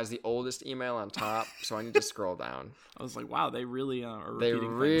 it has the oldest email on top, so I need to scroll down. I was like, wow, they really are they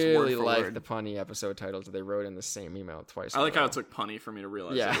repeating really things word for like word. the punny episode titles that they wrote in the same email twice. I like how it took punny for me to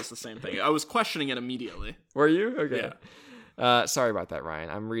realize it was the same thing. I was questioning it immediately. Were you? Okay. Yeah. Sorry about that,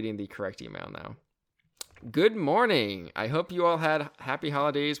 Ryan. I'm reading the correct email now. Good morning. I hope you all had happy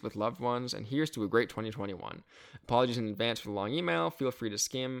holidays with loved ones, and here's to a great 2021. Apologies in advance for the long email. Feel free to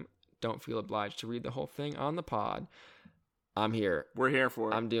skim. Don't feel obliged to read the whole thing on the pod. I'm here. We're here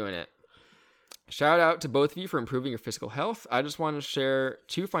for it. I'm doing it. Shout out to both of you for improving your physical health. I just want to share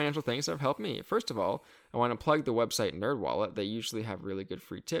 2 financial things that have helped me. First of all, I want to plug the website NerdWallet. They usually have really good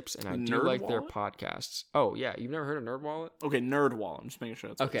free tips, and I do like their podcasts. Oh, yeah. You've never heard of NerdWallet? Okay, NerdWallet. I'm just making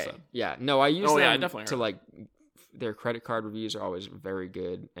sure that's what okay. you said. Yeah. No, I use I them definitely to, like, their credit card reviews are always very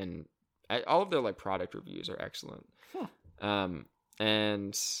good, and all of their, like, product reviews are excellent. Huh.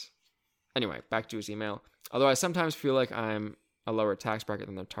 And anyway, back to his email. Although I sometimes feel like I'm a lower tax bracket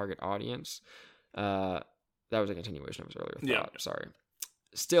than their target audience. That was a continuation of his earlier thought. Yeah. Sorry.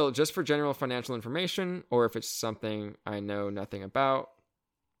 Still, just for general financial information, or if it's something I know nothing about,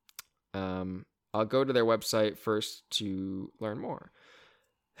 I'll go to their website first to learn more.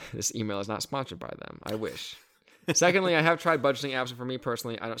 This email is not sponsored by them. I wish. Secondly, I have tried budgeting apps, and for me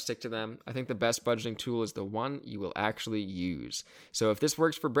personally, I don't stick to them. I think the best budgeting tool is the one you will actually use. So if this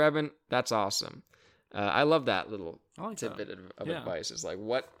works for Brevin, that's awesome. I love that little tidbit of advice. It's like,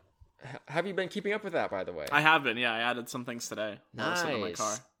 what... Have you been keeping up with that, by the way? I have been, yeah. I added some things today. Nice. In my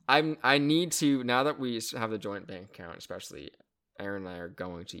car. I need to, now that we have the joint bank account, especially, Aaron and I are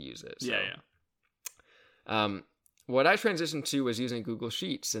going to use it. So. Yeah. What I transitioned to was using Google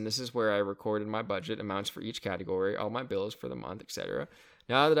Sheets, and this is where I recorded my budget, amounts for each category, all my bills for the month, etc.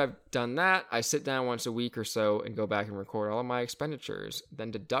 Now that I've done that, I sit down once a week or so and go back and record all of my expenditures,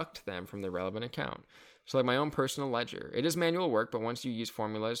 then deduct them from the relevant account. So like my own personal ledger. It is manual work, but once you use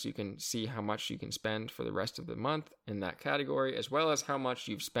formulas, you can see how much you can spend for the rest of the month in that category, as well as how much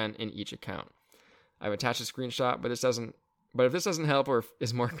you've spent in each account. I've attached a screenshot, but if this doesn't help or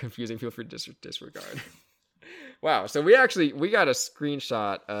is more confusing, feel free to disregard. Wow. So we got a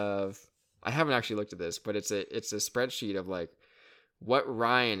screenshot of I haven't actually looked at this, but it's a spreadsheet of like what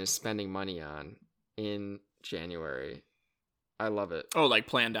Ryan is spending money on in January. I love it. Oh, like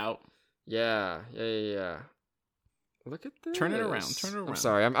planned out. Yeah. Look at this. Turn it around. I'm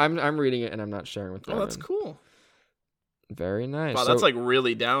sorry. I'm reading it and I'm not sharing with them. Oh, that's cool. Very nice. Wow, that's like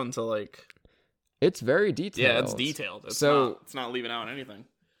really down to like. It's very detailed. Yeah, it's detailed. It's not leaving out anything.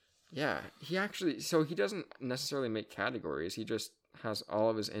 Yeah, he doesn't necessarily make categories. He just has all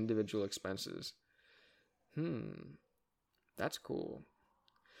of his individual expenses. That's cool.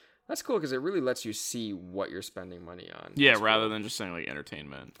 That's cool because it really lets you see what you're spending money on. Yeah, That's rather cool. than just saying like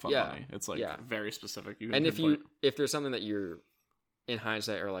entertainment, fun money. It's like very specific. And if there's something that you're in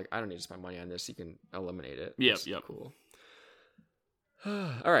hindsight or like I don't need to spend money on this, you can eliminate it. Yep. Cool.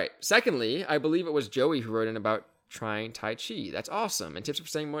 All right. Secondly, I believe it was Joey who wrote in about trying Tai Chi. That's awesome. And tips for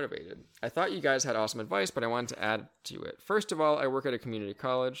staying motivated. I thought you guys had awesome advice, but I wanted to add to it. First of all, I work at a community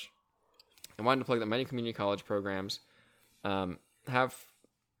college. I wanted to plug that many community college programs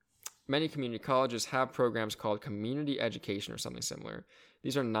many community colleges have programs called community education or something similar.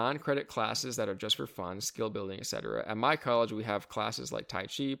 These are non-credit classes that are just for fun, skill building, etc. At my college, we have classes like Tai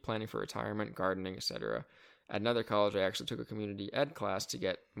Chi, planning for retirement, gardening, etc. At another college, I actually took a community ed class to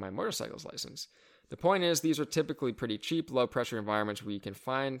get my motorcycles license. The point is, these are typically pretty cheap, low-pressure environments where you can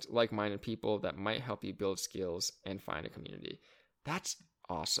find like-minded people that might help you build skills and find a community. That's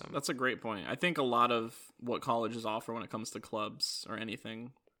awesome. That's a great point. I think a lot of what colleges offer when it comes to clubs or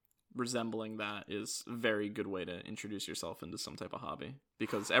anything resembling that is a very good way to introduce yourself into some type of hobby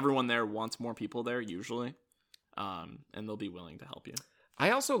because everyone there wants more people there usually, and they'll be willing to help you.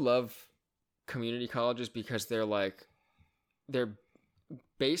 I also love community colleges because they're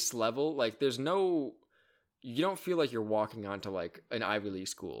base level. Like you don't feel like you're walking onto like an Ivy League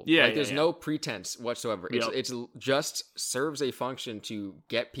school. There's no pretense whatsoever. It's just serves a function to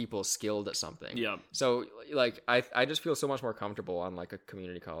get people skilled at something. Yeah. So like I just feel so much more comfortable on like a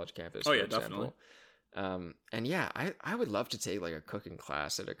community college campus. Oh yeah, definitely. And yeah, I would love to take like a cooking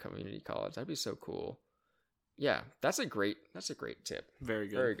class at a community college. That'd be so cool. Yeah, that's a great tip. Very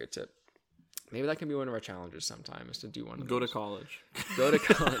good. Very good tip. Maybe that can be one of our challenges sometime is to do one of Go those. to college. Go to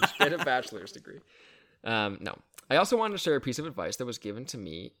college. Get a bachelor's degree. No. I also wanted to share a piece of advice that was given to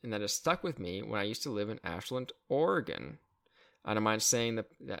me and that has stuck with me when I used to live in Ashland, Oregon. I don't mind saying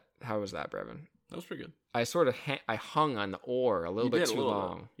that. How was that, Brevin? That was pretty good. I sort of I hung on the or a little bit too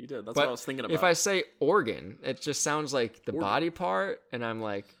long. You did. That's what I was thinking about. If I say organ, it just sounds like the body part, and I'm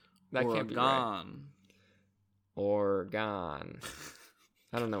like, that can't be right. Oregon.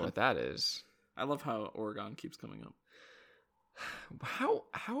 I don't know what that is. I love how Oregon keeps coming up. How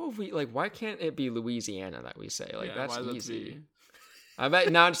have we like? Why can't it be Louisiana that we say? Like that's easy. I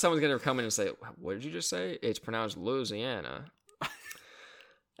bet now someone's gonna come in and say, "What did you just say? It's pronounced Louisiana."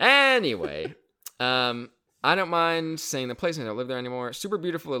 Anyway, I don't mind saying the place. I don't live there anymore. Super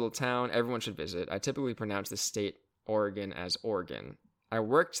beautiful little town. Everyone should visit. I typically pronounce the state Oregon as Oregon. I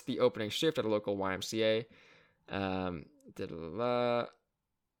worked the opening shift at a local YMCA.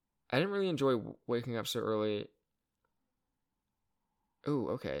 I didn't really enjoy waking up so early. Oh,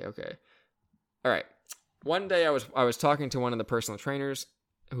 okay. All right. One day I was talking to one of the personal trainers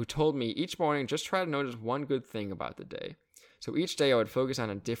who told me each morning just try to notice one good thing about the day. So each day I would focus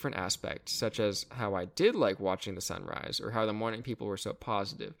on a different aspect, such as how I did like watching the sunrise, or how the morning people were so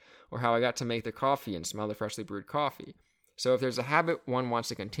positive, or how I got to make the coffee and smell the freshly brewed coffee. So if there's a habit one wants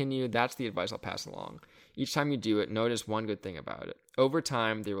to continue, that's the advice I'll pass along. Each time you do it, notice one good thing about it. Over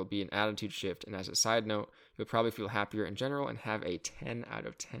time, there will be an attitude shift, and as a side note, you'll probably feel happier in general and have a 10 out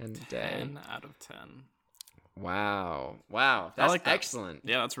of 10 day. 10 out of 10. Wow. That's like that. Excellent.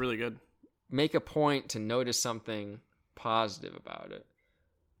 Yeah, that's really good. Make a point to notice something positive about it.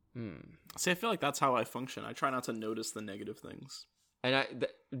 See, I feel like that's how I function. I try not to notice the negative things. And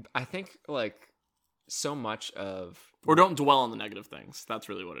I think, like, so much of... Or don't dwell on the negative things. That's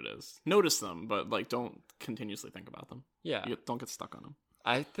really what it is. Notice them, but, like, don't continuously think about them. Yeah. Don't get stuck on them.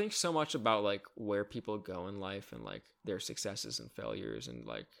 I think so much about, like, where people go in life and, like, their successes and failures and,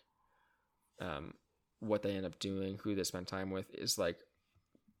 like, what they end up doing, who they spend time with is, like,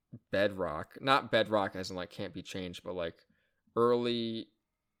 bedrock. Not bedrock as in, like, can't be changed, but, like, early...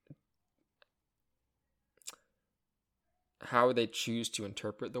 how they choose to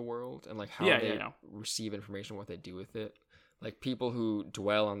interpret the world and, like, how they receive information, what they do with it. Like, people who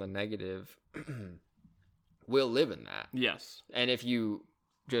dwell on the negative will live in that. Yes. And if you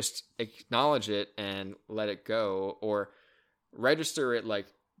just acknowledge it and let it go, or register it, like,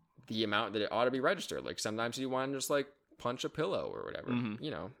 the amount that it ought to be registered. Like, sometimes you want to just, like, punch a pillow or whatever. Mm-hmm. You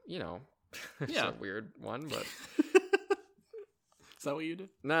know. It's a weird one, but... Is that what you do?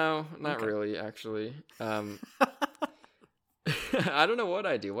 No, not really, actually. I don't know what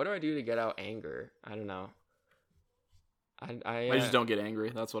I do. What do I do to get out anger? I don't know. I just don't get angry.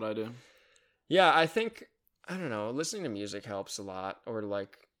 That's what I do. Yeah, I think, I don't know, listening to music helps a lot, or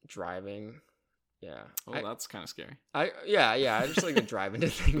like driving. Yeah. Oh, that's kind of scary. I just like to drive into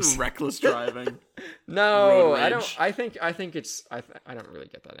things. Reckless driving. No, I don't. I think it's. I don't really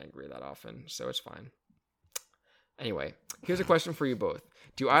get that angry that often, so it's fine. Anyway, here's a question for you both.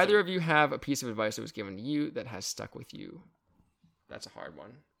 Do either of you have a piece of advice that was given to you that has stuck with you? That's a hard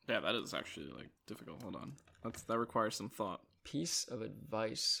one. Yeah, that is actually like difficult. Hold on. That requires some thought. Piece of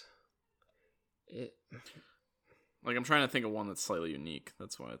advice. Like, I'm trying to think of one that's slightly unique.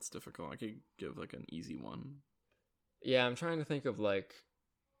 That's why it's difficult. I could give like an easy one. Yeah, I'm trying to think of like,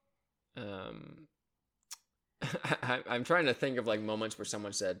 I'm trying to think of like moments where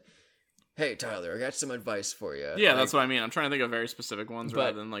someone said, "Hey Tyler, I got some advice for you." Yeah, like, that's what I mean. I'm trying to think of very specific ones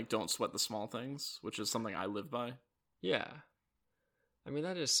rather than like don't sweat the small things, which is something I live by. Yeah. I mean,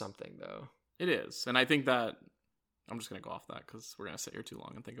 that is something though. It is. And I think that I'm just going to go off that because we're going to sit here too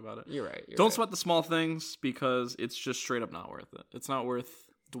long and think about it. You're right. Don't sweat the small things because it's just straight up not worth it. It's not worth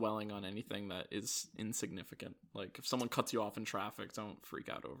dwelling on anything that is insignificant. Like, if someone cuts you off in traffic, don't freak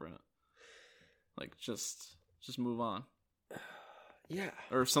out over it. Like, just move on. Yeah.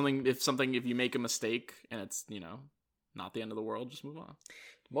 Or if you make a mistake and it's, not the end of the world, just move on.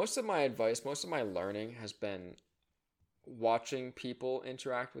 Most of my advice, most of my learning has been watching people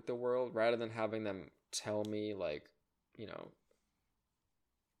interact with the world rather than having them tell me, like,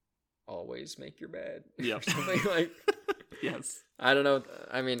 always make your bed. Yeah. Something like. Yes. I don't know.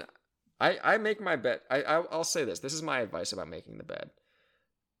 I mean, I make my bed. I'll say this. This is my advice about making the bed.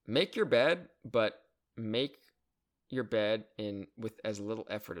 Make your bed, but make your bed with as little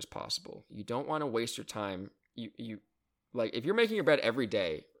effort as possible. You don't want to waste your time. You like, if you're making your bed every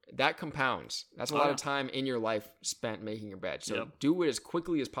day, that compounds. That's a lot of time in your life spent making your bed. So do it as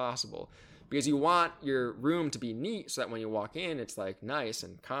quickly as possible, because you want your room to be neat so that when you walk in, it's like nice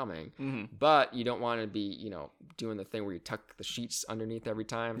and calming. Mm-hmm. But you don't want to be, doing the thing where you tuck the sheets underneath every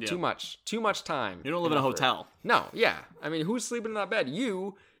time. Yep. Too much time. You don't live in a hotel. No, yeah. I mean, who's sleeping in that bed?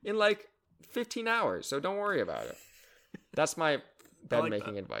 You in like 15 hours. So don't worry about it. That's my bed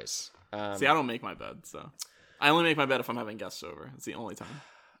making advice. See, I don't make my bed, so I only make my bed if I'm having guests over. It's the only time.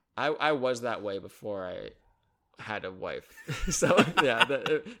 I was that way before I had a wife. So yeah,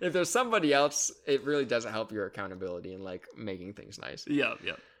 if there's somebody else, it really doesn't help your accountability and like making things nice. Yeah.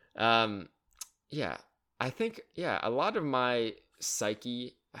 Yeah. I think, a lot of my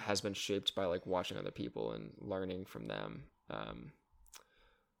psyche has been shaped by like watching other people and learning from them.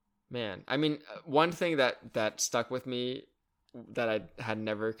 Man, I mean, one thing that stuck with me that I had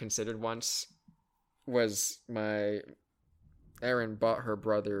never considered once was Erin bought her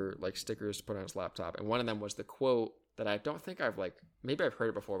brother like stickers to put on his laptop, and one of them was the quote that I don't think maybe I've heard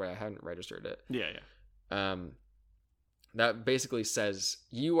it before, but I haven't registered it. Yeah. That basically says,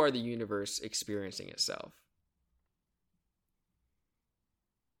 "You are the universe experiencing itself."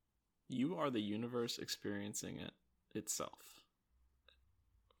 You are the universe experiencing itself.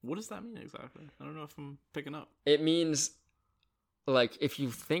 What does that mean exactly? I don't know if I'm picking up. It means, like, if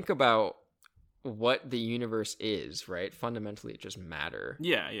you think about what the universe is, right? Fundamentally, it's just matter.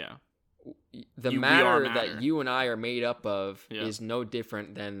 Yeah. The matter that you and I are made up of is no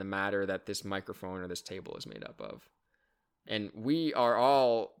different than the matter that this microphone or this table is made up of. And we are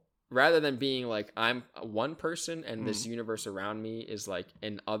all, rather than being like, I'm one person and this universe around me is like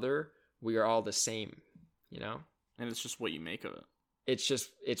an other, we are all the same, And it's just what you make of it.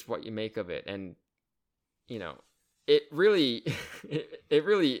 It's what you make of it. And, it really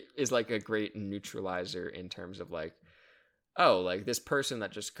is like a great neutralizer in terms of like, oh, like this person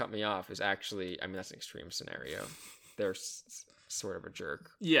that just cut me off is actually, I mean, that's an extreme scenario. They're sort of a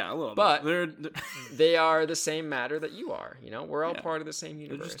jerk. Yeah, a little bit. But they are the same matter that you are, We're all part of the same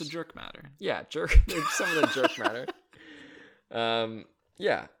universe. They're just a jerk matter. Yeah, jerk. Some of the jerk matter.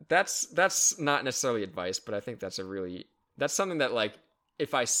 Yeah, that's not necessarily advice, but I think that's something that, like,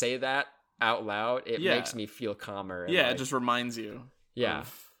 if I say that out loud, it makes me feel calmer. And it just reminds you. Yeah.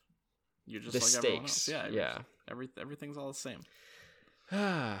 You're just the like everyone else. stakes. Yeah. Everything's all the same.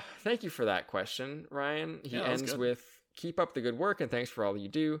 Thank you for that question, Ryan. He ends with, "Keep up the good work and thanks for all you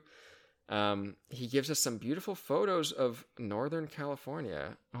do." He gives us some beautiful photos of Northern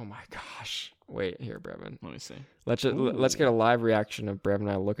California. Oh my gosh. Wait, here, Brevin. Let me see. Let's get a live reaction of Brevin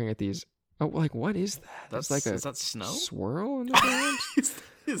and I looking at these. Oh, like, what is that? That's like is that snow? Swirl in the ground?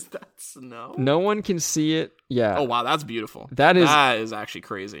 Is that snow? No one can see it. Yeah. Oh wow, that's beautiful. That is actually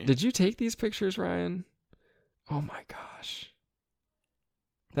crazy. Did you take these pictures, Ryan? Oh my gosh.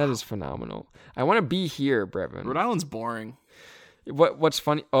 That is phenomenal. I want to be here, Brevin. Rhode Island's boring. What's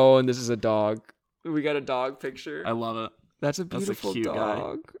funny? Oh, and this is a dog. We got a dog picture. I love it. That's a beautiful cute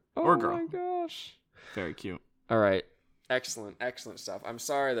dog. Guy. Oh or girl. My gosh. Very cute. All right. Excellent stuff. I'm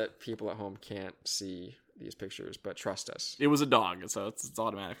sorry that people at home can't see these pictures, but trust us. It was a dog, so it's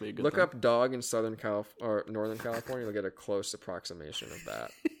automatically a good Look thing. up dog in Northern California. You'll get a close approximation of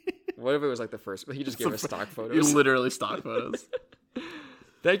that. What if it was like the first? He just gave us stock photos. You literally stock photos.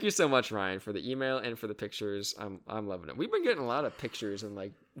 Thank you so much, Ryan, for the email and for the pictures. I'm loving it. We've been getting a lot of pictures and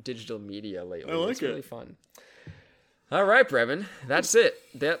like digital media lately. I like it's really fun. All right, Brevin, that's it.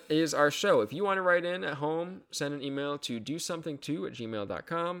 That is our show. If you want to write in at home, send an email to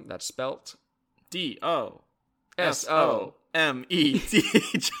dosomething2@gmail.com. That's spelt DOSOMETHING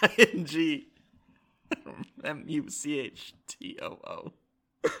MUCHTOO.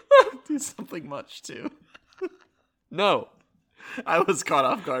 Do something much too. No. I was caught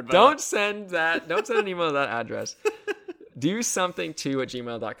off guard by Don't send an email to that address.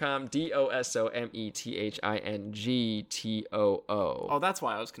 Dosomething2@gmail.com. DOSOMETHINGTOO. Oh, that's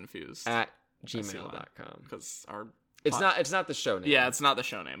why I was confused. At gmail.com. Because our It's not the show name. Yeah, it's not the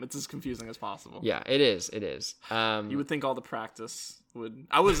show name. It's as confusing as possible. Yeah, it is. You would think all the practice would.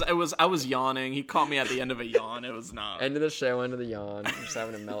 I was yawning. He caught me at the end of a yawn. It was not. End of the show, end of the yawn. I'm just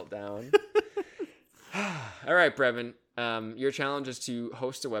having a meltdown. All right, Brevin. Your challenge is to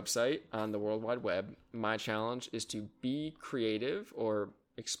host a website on the World Wide Web. My challenge is to be creative or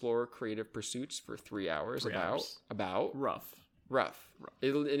explore creative pursuits for 3 hours. About rough.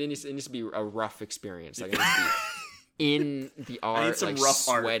 It needs to be a rough experience. Like it needs to be in the art, I need some like rough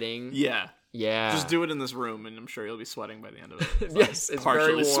sweating. Art. Yeah. Just do it in this room, and I'm sure you'll be sweating by the end of it. Yes, it's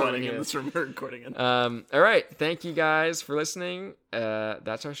partially very warm sweating in in this room we're recording in. All right, thank you guys for listening.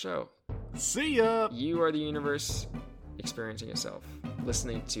 That's our show. See ya. You are the universe experiencing itself,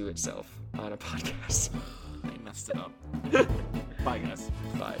 listening to itself on a podcast. I messed it up. Bye, guys.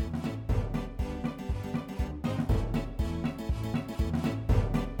 Bye.